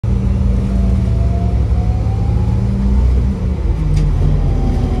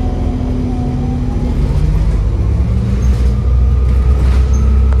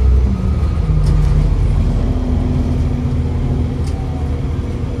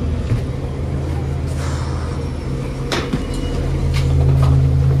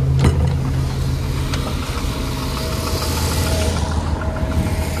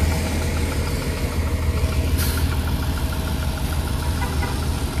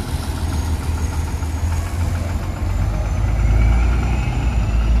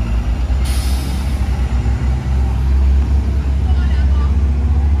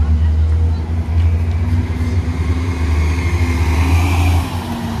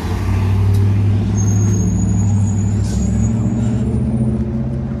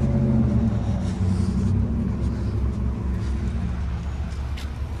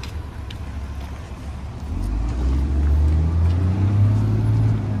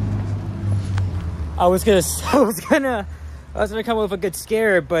I was gonna come up with a good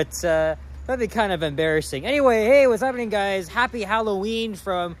scare, but that'd be kind of embarrassing. Anyway, hey, what's happening, guys? Happy Halloween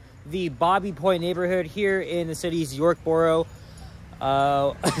from the Bobby Point neighborhood here in the city's Yorkboro.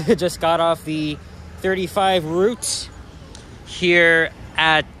 Just got off the 35 route here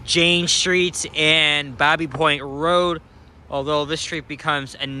at Jane Street and Bobby Point Road, although this street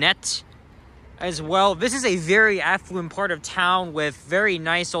becomes Annette as well. This is a very affluent part of town with very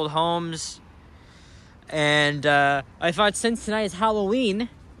nice old homes. And I thought, since tonight is Halloween,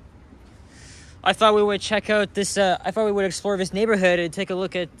 I thought we would check out this, I thought we would explore this neighborhood and take a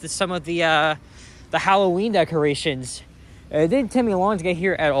look at some of the Halloween decorations. It didn't take me long to get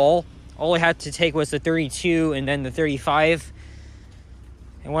here at all. All I had to take was the 32 and then the 35.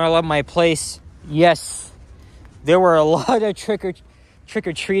 And when I left my place, yes, there were a lot of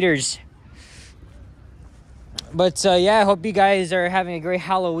trick-or-treaters. But yeah, I hope you guys are having a great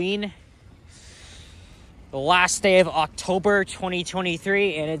Halloween. The last day of October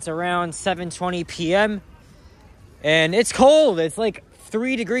 2023, and it's around 7:20 p.m. And it's cold. It's like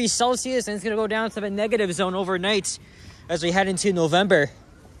 3 degrees Celsius, and it's going to go down to the negative zone overnight as we head into November.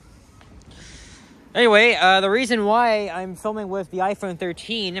 Anyway, the reason why I'm filming with the iPhone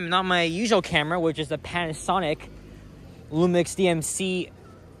 13 and not my usual camera, which is the Panasonic Lumix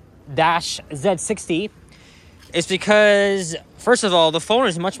DMC-Z60, is because, first of all, the phone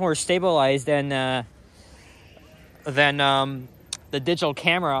is much more stabilized than the digital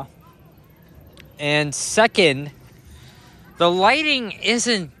camera. And second, the lighting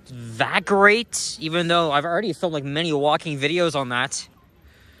isn't that great, even though I've already filmed like many walking videos on that.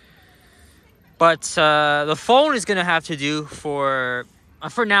 But the phone is gonna have to do for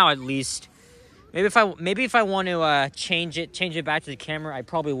now at least. Maybe if I want to change it back to the camera, I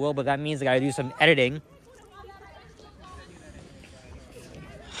probably will. But that means I gotta do some editing.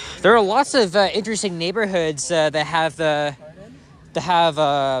 There are lots of interesting neighborhoods that have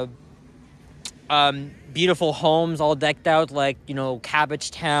beautiful homes all decked out, like, you know,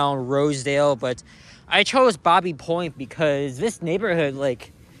 Cabbagetown, Rosedale. But I chose Bobby Point because this neighborhood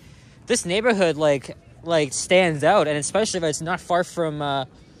stands out, and especially if it's not far from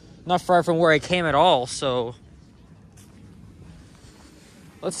where I came at all. So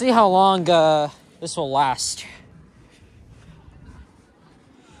let's see how long this will last.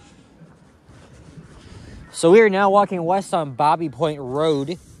 So we are now walking west on Bobby Point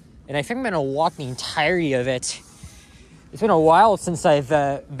Road, and I think I'm going to walk the entirety of it. It's been a while since I've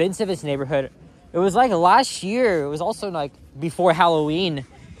been to this neighborhood. It was like last year. It was also like before Halloween,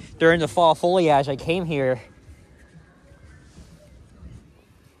 during the fall foliage, I came here.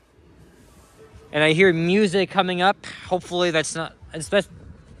 And I hear music coming up. Hopefully that's not...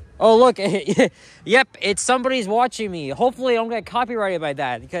 Oh, look. Yep, it's somebody's watching me. Hopefully I don't get copyrighted by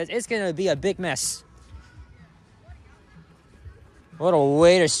that, because it's going to be a big mess. What a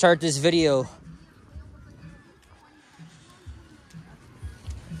way to start this video.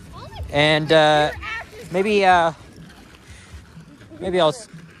 And maybe I'll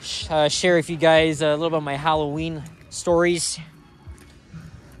share with you guys a little bit of my Halloween stories.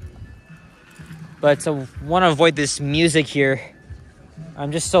 But I want to avoid this music here.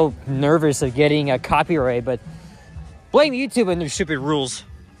 I'm just so nervous of getting a copyright, but blame YouTube and their stupid rules.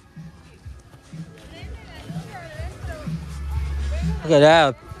 Look at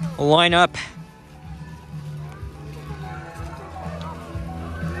that. Line up.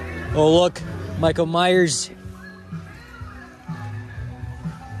 Oh, look. Michael Myers.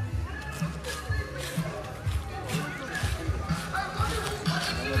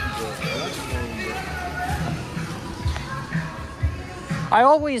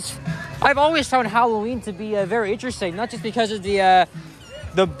 I've always found Halloween to be very interesting, not just because of the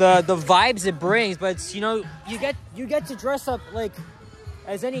vibes it brings, but you know, you get to dress up like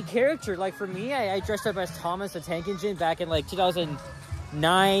as any character. Like for me, I dressed up as Thomas the Tank Engine back in like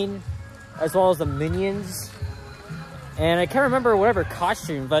 2009, as well as the Minions, and I can't remember whatever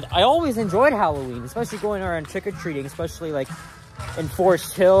costume, but I always enjoyed Halloween, especially going around trick-or-treating, especially like in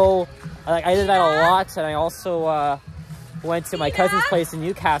Forest Hill. I did that a lot, and I also went to my cousin's place in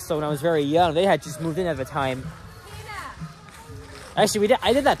Newcastle when I was very young. They had just moved in at the time. Actually,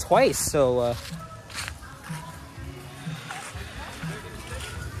 I did that twice, so...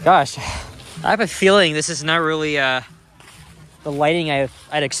 Gosh, I have a feeling this is not really the lighting I'd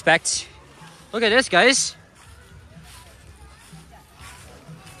expect. Look at this, guys.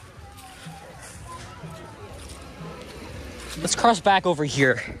 Let's cross back over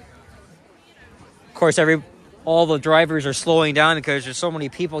here. Of course, all the drivers are slowing down because there's so many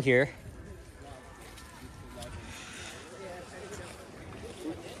people here.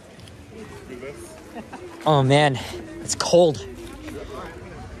 Oh man, it's cold.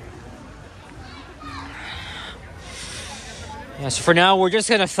 Yeah, so for now, we're just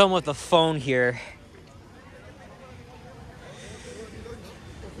gonna film with the phone here.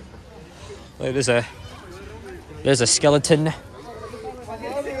 Look, there's a skeleton.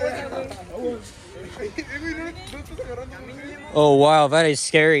 Oh wow, that is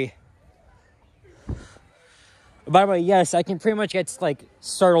scary. By the way, yes, I can pretty much get like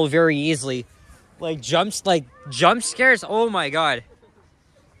startled very easily. Like jump scares. Oh my god.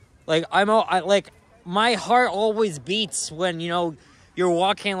 Like like my heart always beats when, you know, you're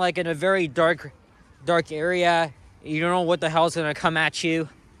walking like in a very dark area. You don't know what the hell's gonna come at you,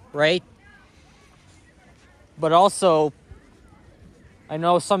 right? But also, I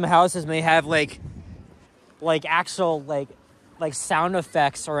know some houses may have like actual like sound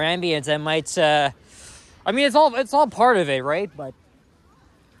effects or ambience that might I mean, it's all part of it, right? But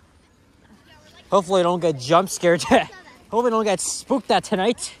hopefully I don't get jump scared. Hopefully I don't get spooked at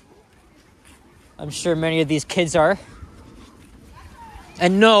tonight. I'm sure many of these kids are.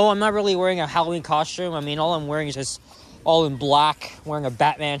 And no, I'm not really wearing a Halloween costume. I mean, all I'm wearing is just all in black, wearing a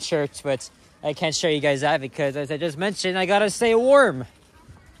Batman shirt, but I can't show you guys that because, as I just mentioned, I gotta stay warm.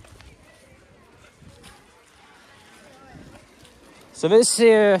 So this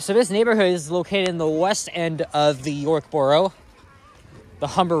neighborhood is located in the west end of the York Borough. The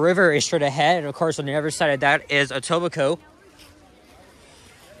Humber River is straight ahead, and of course on the other side of that is Etobicoke.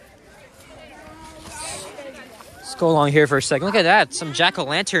 Let's go along here for a second. Look at that, some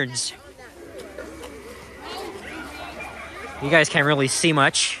jack-o'-lanterns. You guys can't really see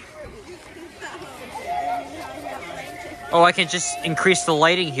much. Oh, I can just increase the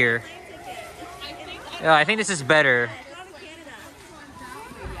lighting here. Yeah, I think this is better.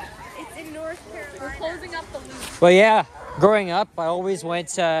 But yeah, growing up, I always went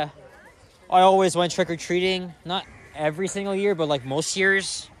trick-or-treating. Not every single year, but like most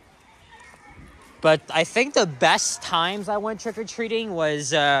years. But I think the best times I went trick-or-treating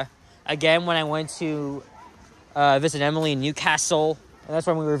was, again, when I went to visit Emily in Newcastle. And that's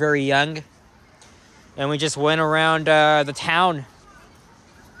when we were very young. And we just went around the town,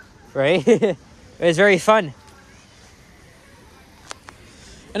 right? It was very fun.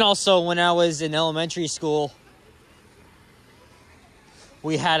 And also, when I was in elementary school,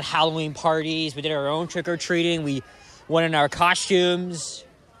 we had Halloween parties. We did our own trick-or-treating. We went in our costumes.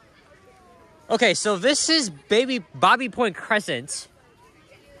 Okay, so this is Bobby Point Crescent.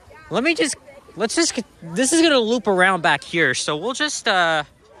 This is gonna loop around back here. So we'll just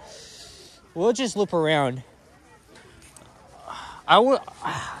loop around. I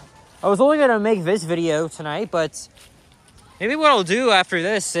was only gonna make this video tonight, but maybe what I'll do after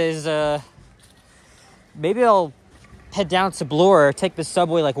this is maybe I'll head down to Bloor, take the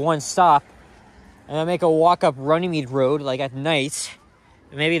subway like one stop, and then make a walk up Runnymede Road like at night.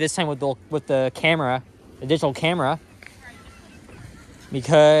 Maybe this time with the camera, the digital camera,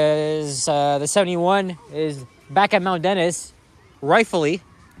 because the 71 is back at Mount Dennis, rightfully.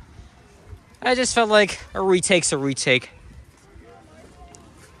 I just felt like a retake's a retake.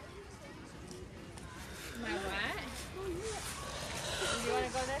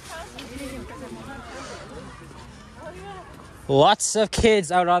 Lots of kids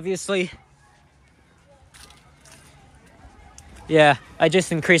out, obviously. Yeah, I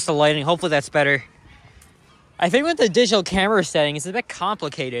just increased the lighting. Hopefully that's better. I think with the digital camera setting, it's a bit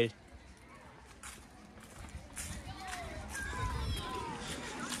complicated.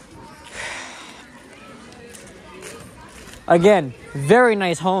 Again, very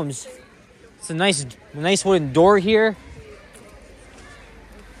nice homes. It's a nice wooden door here.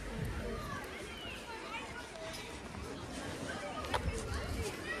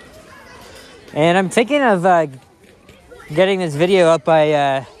 And I'm thinking of getting this video up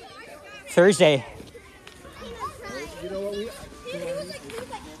by Thursday.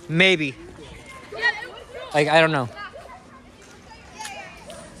 Maybe. Like, I don't know.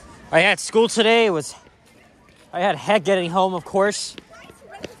 I had school today. I had heck getting home, of course.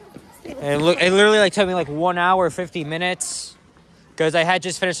 And look, it literally like took me like 1 hour, 50 minutes. Because I had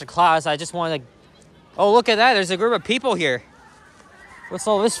just finished a class. I just wanted to... Oh, look at that. There's a group of people here. What's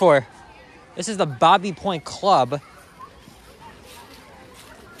all this for? This is the Bobby Point Club.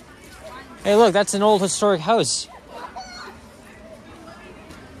 Hey, look, that's an old historic house.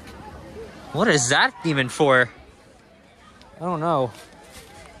 What is that even for? I don't know.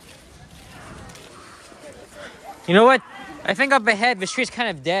 You know what? I think up ahead, the street's kind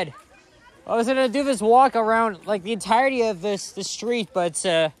of dead. I was gonna do this walk around like the entirety of this street, but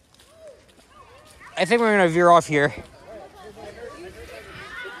I think we're gonna veer off here.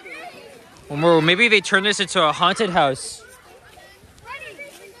 Or maybe they turn this into a haunted house.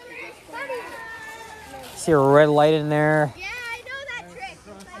 See a red light in there. Yeah, I know that trick.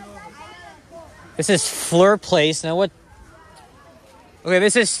 This is Fleur Place. Now what? Okay,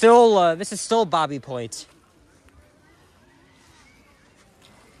 this is still Bobby Point.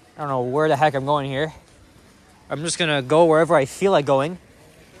 I don't know where the heck I'm going here. I'm just gonna go wherever I feel like going.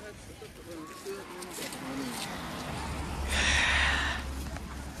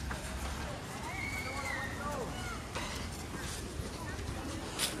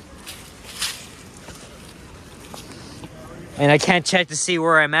 And I can't check to see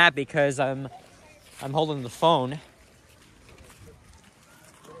where I'm at because I'm holding the phone.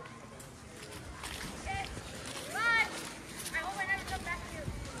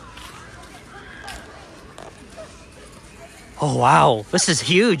 Oh wow, this is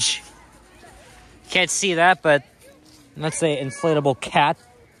huge. Can't see that, but that's the inflatable cat.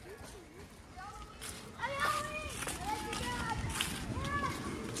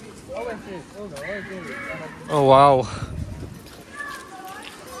 Oh wow.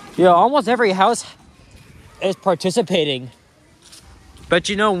 Yeah, almost every house is participating. But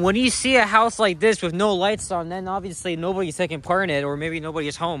you know, when you see a house like this with no lights on, then obviously nobody's taking part in it, or maybe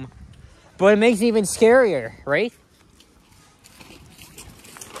nobody's home. But it makes it even scarier, right?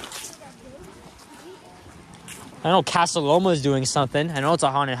 I know Casa Loma is doing something. I know it's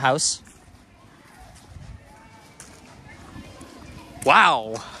a haunted house.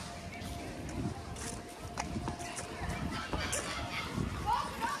 Wow.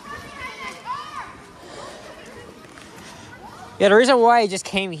 Yeah, the reason why I just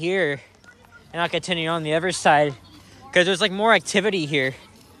came here and not continue on the other side, because there's like more activity here.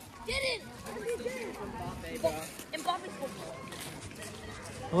 It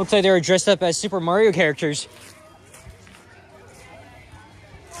looks like they were dressed up as Super Mario characters.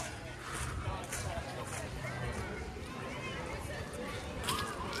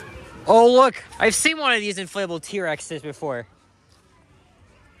 Oh look, I've seen one of these inflatable T-Rexes before.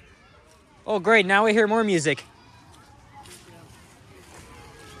 Oh great, now we hear more music.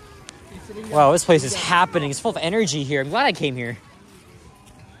 Wow, this place is happening. It's full of energy here. I'm glad I came here.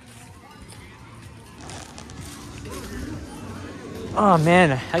 Oh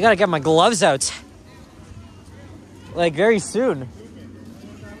man, I gotta get my gloves out. Like very soon.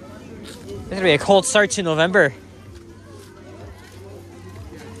 It's gonna be a cold start to November.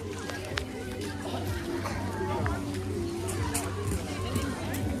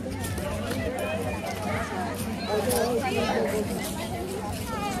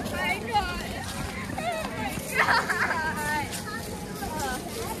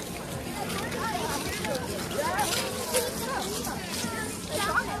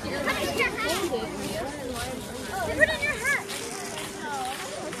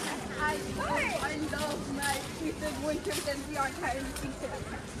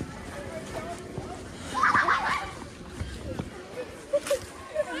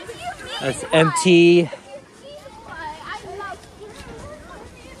 That's empty.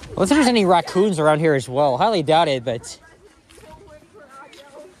 Well, if there's any raccoons around here as well. Highly doubt it, but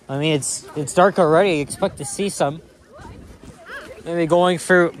I mean it's dark already. You expect to see some. Maybe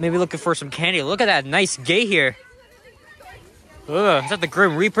looking for some candy. Look at that nice gate here. Ugh, is that the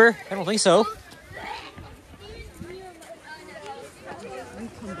Grim Reaper? I don't think so.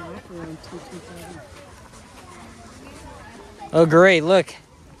 Oh great, look.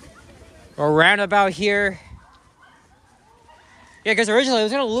 A roundabout here. Yeah, because originally I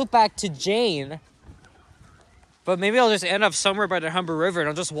was going to loop back to Jane. But maybe I'll just end up somewhere by the Humber River and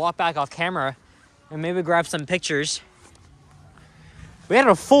I'll just walk back off camera. And maybe grab some pictures. We had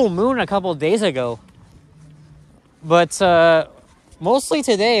a full moon a couple of days ago. But mostly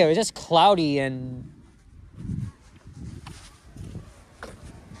today it was just cloudy and...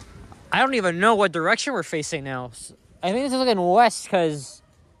 I don't even know what direction we're facing now. I think this is looking west because...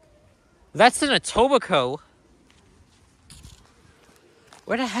 That's in Etobicoke.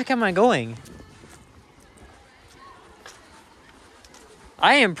 Where the heck am I going?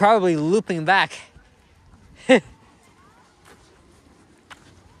 I am probably looping back. Yeah,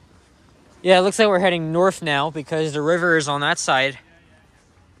 it looks like we're heading north now because the river is on that side.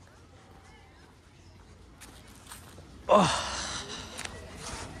 Oh.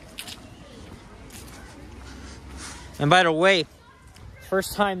 And by the way,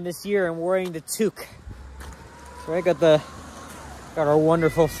 first time this year I'm wearing the toque. So I got our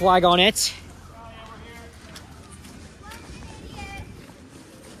wonderful flag on it.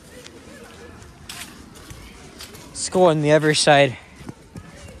 Let's go on the other side.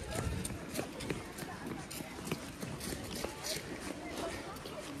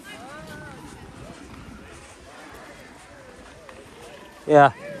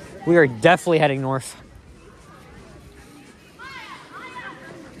 Yeah, we are definitely heading north.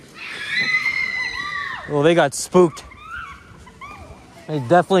 Well, they got spooked. They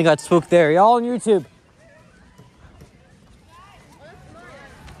definitely got spooked there. Y'all on YouTube.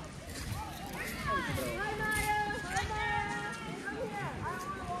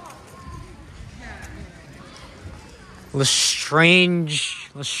 Lestrange.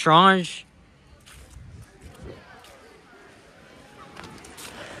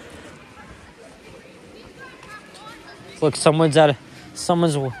 Look, someone's a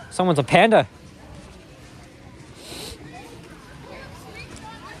panda.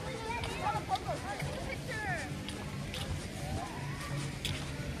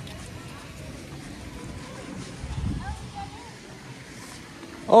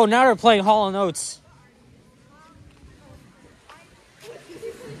 Oh, now they're playing Hall & Oates.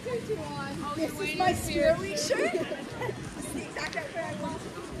 This is my Spirit shirt.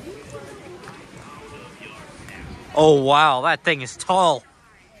 Oh, wow, that thing is tall.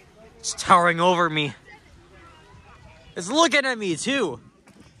 It's towering over me. It's looking at me, too.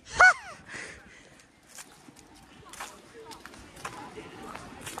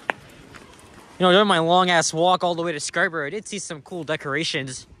 You know, during my long-ass walk all the way to Scarborough, I did see some cool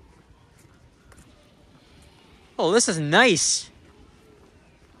decorations. Oh, this is nice.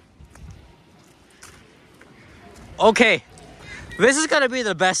 Okay, this is gonna be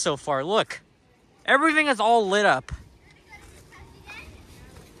the best so far. Look, everything is all lit up.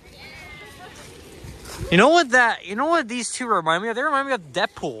 You know what these two remind me of? They remind me of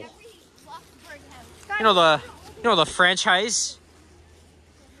Deadpool. You know the franchise?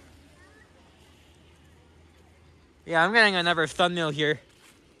 Yeah, I'm getting another thumbnail here.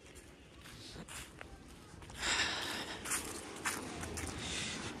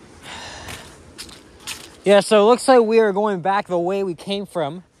 Yeah, so it looks like we are going back the way we came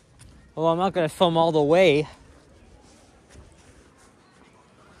from. Well, I'm not going to film all the way.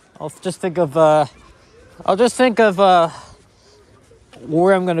 I'll just think of where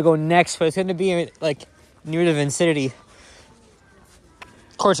I'm going to go next, but it's going to be like near the vicinity.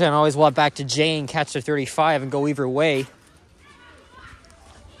 Of course, I can always walk back to J and catch the 35 and go either way.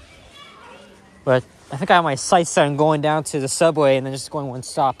 But I think I have my sights set on going down to the subway and then just going one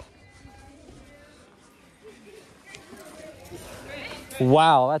stop.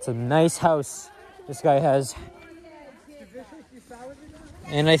 Wow, that's a nice house this guy has.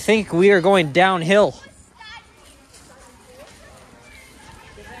 And I think we are going downhill.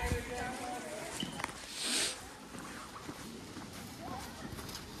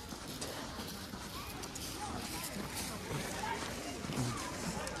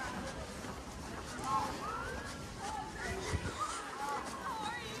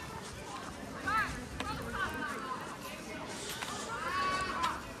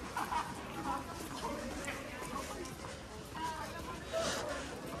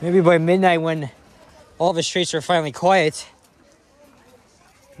 Maybe by midnight when all the streets are finally quiet,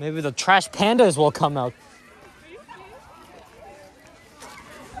 maybe the trash pandas will come out.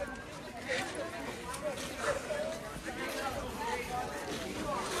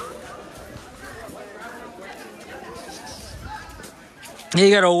 You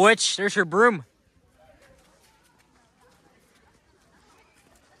got a witch, there's your broom.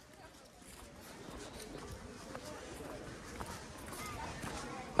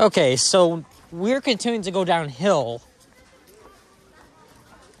 Okay, so we're continuing to go downhill.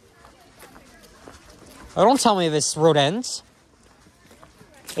 Oh, don't tell me this road ends.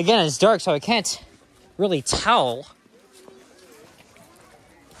 Again, it's dark, so I can't really tell.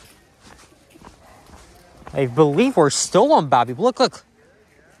 I believe we're still on Bobby. Look.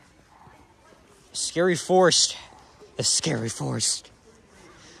 Scary forest. The scary forest.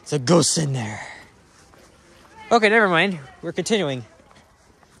 There's a ghost in there. Okay, never mind. We're continuing.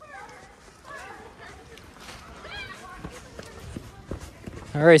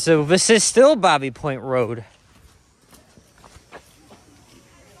 All right, so this is still Bobby Point Road.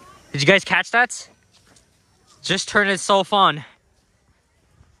 Did you guys catch that? Just turned itself on.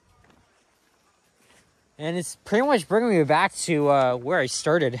 And it's pretty much bringing me back to where I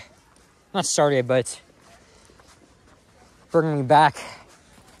started. Not started, but bringing me back.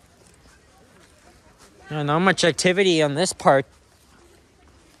 Not much activity on this part.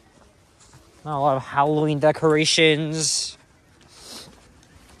 Not a lot of Halloween decorations.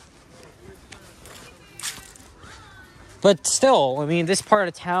 But still, I mean, this part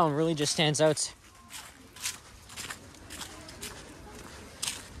of town really just stands out.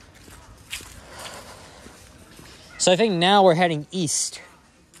 So I think now we're heading east.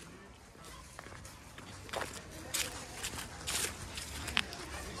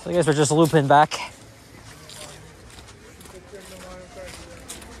 So I guess we're just looping back.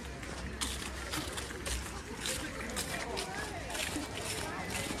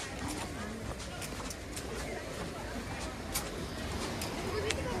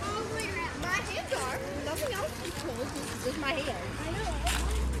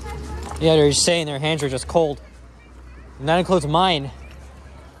 Yeah, they're just saying their hands are just cold. And that includes mine.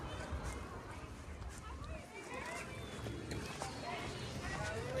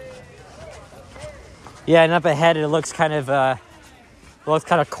 Yeah, and up ahead it looks kind of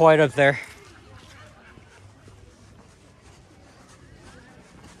quiet up there.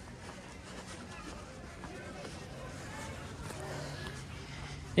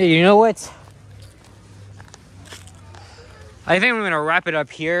 Yeah, you know what? I think I'm gonna wrap it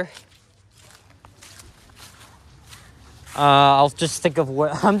up here. I'll just think of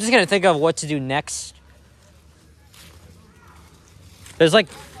what I'm just gonna think of what to do next. There's like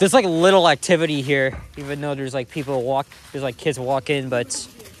little activity here, even though there's like there's like kids walking, but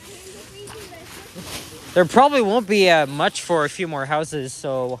there probably won't be much for a few more houses.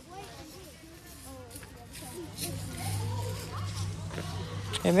 So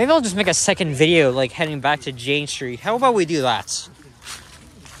yeah, maybe I'll just make a second video like heading back to Jane Street. How about we do that?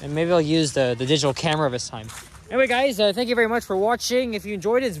 And maybe I'll use the digital camera this time. Anyway, guys, thank you very much for watching. If you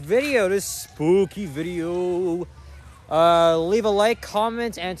enjoyed this video, this spooky video, leave a like,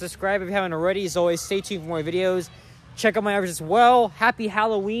 comment, and subscribe if you haven't already. As always, stay tuned for more videos. Check out my others as well. Happy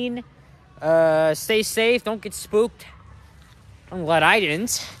Halloween. Stay safe. Don't get spooked. I'm glad I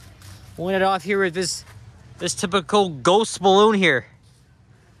didn't. We'll end it off here with this typical ghost balloon here.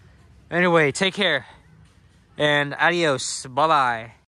 Anyway, take care. And adios. Bye-bye.